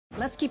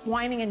Let's keep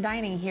whining and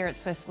dining here at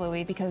Swiss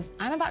Louis because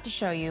I'm about to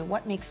show you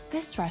what makes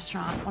this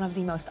restaurant one of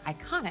the most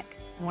iconic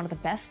and one of the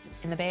best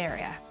in the Bay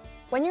Area.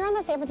 When you're on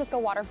the San Francisco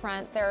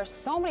waterfront, there are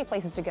so many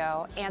places to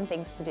go and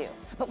things to do.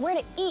 But where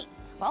to eat?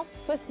 Well,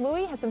 Swiss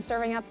Louis has been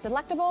serving up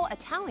delectable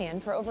Italian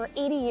for over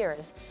 80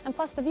 years. And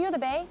plus, the view of the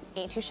bay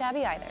ain't too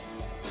shabby either.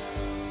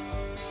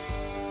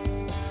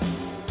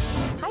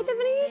 Hi,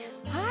 Tiffany.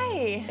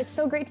 Hi. It's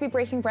so great to be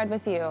breaking bread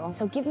with you.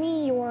 So give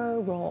me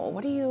your role.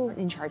 What are you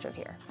in charge of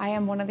here? I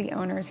am one of the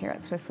owners here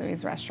at Swiss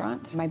Louis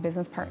Restaurant. My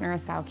business partner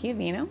is Sal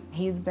Chiavino.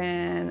 He's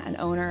been an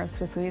owner of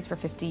Swiss Louis for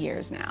 50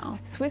 years now.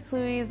 Swiss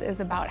Louis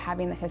is about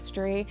having the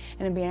history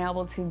and being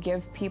able to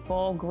give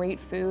people great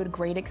food,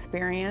 great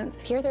experience.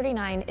 Pier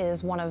 39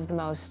 is one of the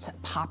most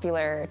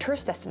popular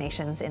tourist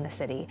destinations in the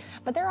city,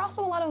 but there are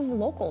also a lot of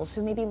locals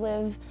who maybe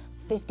live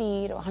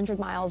 50 to 100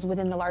 miles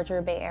within the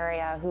larger Bay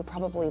Area who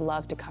probably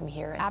love to come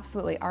here.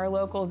 Absolutely. Our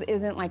locals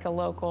isn't like a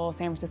local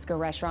San Francisco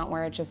restaurant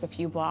where it's just a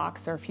few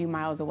blocks or a few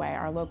miles away.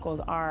 Our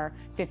locals are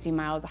 50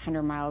 miles,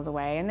 100 miles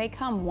away, and they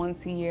come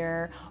once a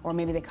year, or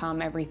maybe they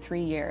come every 3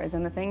 years.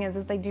 And the thing is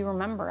that they do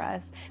remember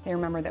us. They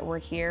remember that we're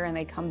here and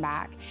they come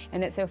back.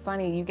 And it's so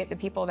funny, you get the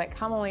people that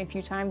come only a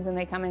few times and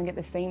they come and get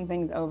the same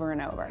things over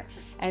and over.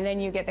 And then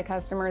you get the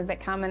customers that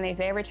come and they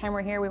say, every time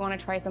we're here, we want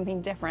to try something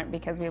different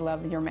because we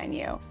love your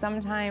menu.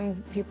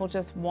 Sometimes people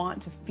just want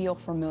to feel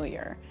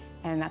familiar,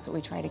 and that's what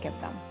we try to give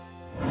them.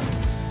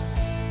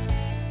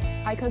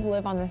 I could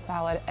live on this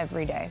salad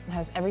every day. It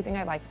has everything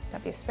I like.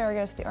 Got the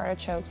asparagus, the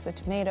artichokes, the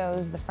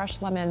tomatoes, the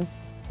fresh lemon.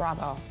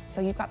 Bravo.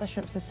 So you've got the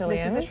shrimp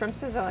Sicilian. This is the shrimp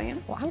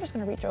Sicilian. Well, I'm just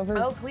gonna reach over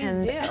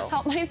and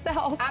help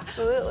myself.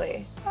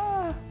 Absolutely.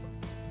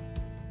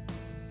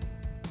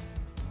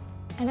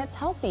 And it's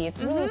healthy.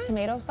 It's really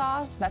tomato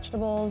sauce,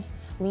 vegetables,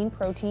 lean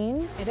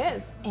protein. It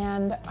is.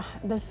 And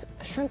this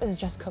shrimp is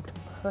just cooked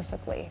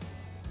perfectly.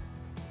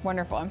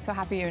 Wonderful. I'm so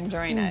happy you're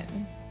enjoying it.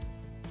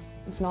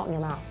 It's melting in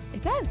your mouth.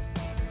 It does.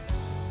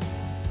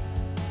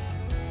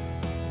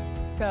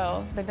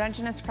 So the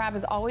Dungeness crab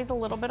is always a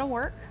little bit of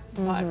work,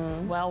 but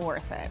well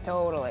worth it.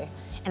 Totally.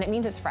 And it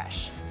means it's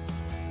fresh.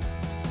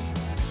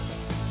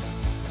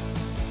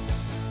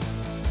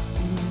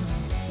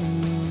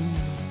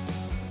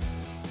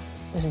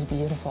 This is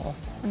beautiful.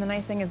 And the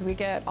nice thing is we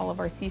get all of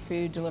our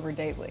seafood delivered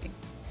daily.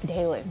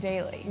 Daily.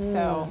 Daily.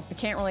 So you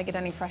can't really get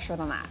any fresher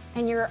than that.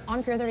 And you're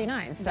on Pier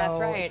 39, so That's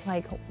right. it's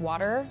like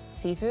water,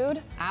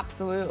 seafood,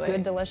 Absolutely.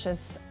 good,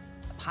 delicious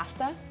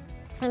pasta.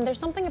 And there's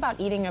something about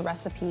eating a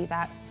recipe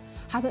that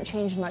hasn't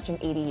changed much in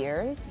 80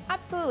 years.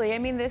 Absolutely. I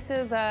mean, this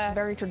is a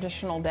very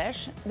traditional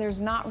dish. There's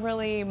not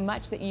really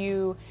much that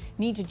you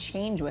need to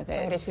change with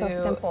it. Right, it's so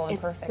simple and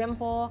perfect. It's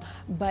simple,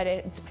 but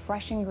it's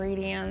fresh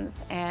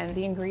ingredients, and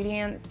the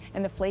ingredients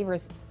and the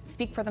flavors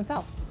speak for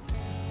themselves.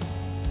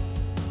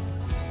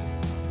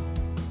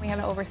 We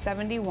have over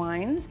 70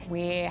 wines.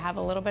 We have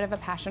a little bit of a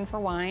passion for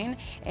wine,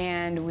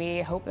 and we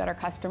hope that our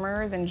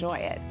customers enjoy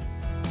it.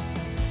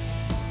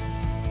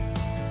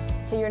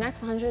 So your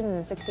next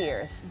 160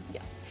 years.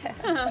 Yes.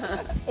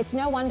 It's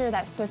no wonder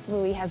that Swiss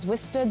Louis has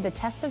withstood the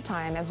test of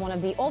time as one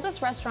of the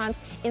oldest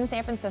restaurants in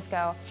San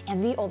Francisco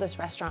and the oldest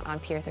restaurant on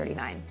Pier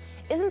 39.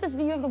 Isn't this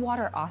view of the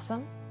water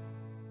awesome?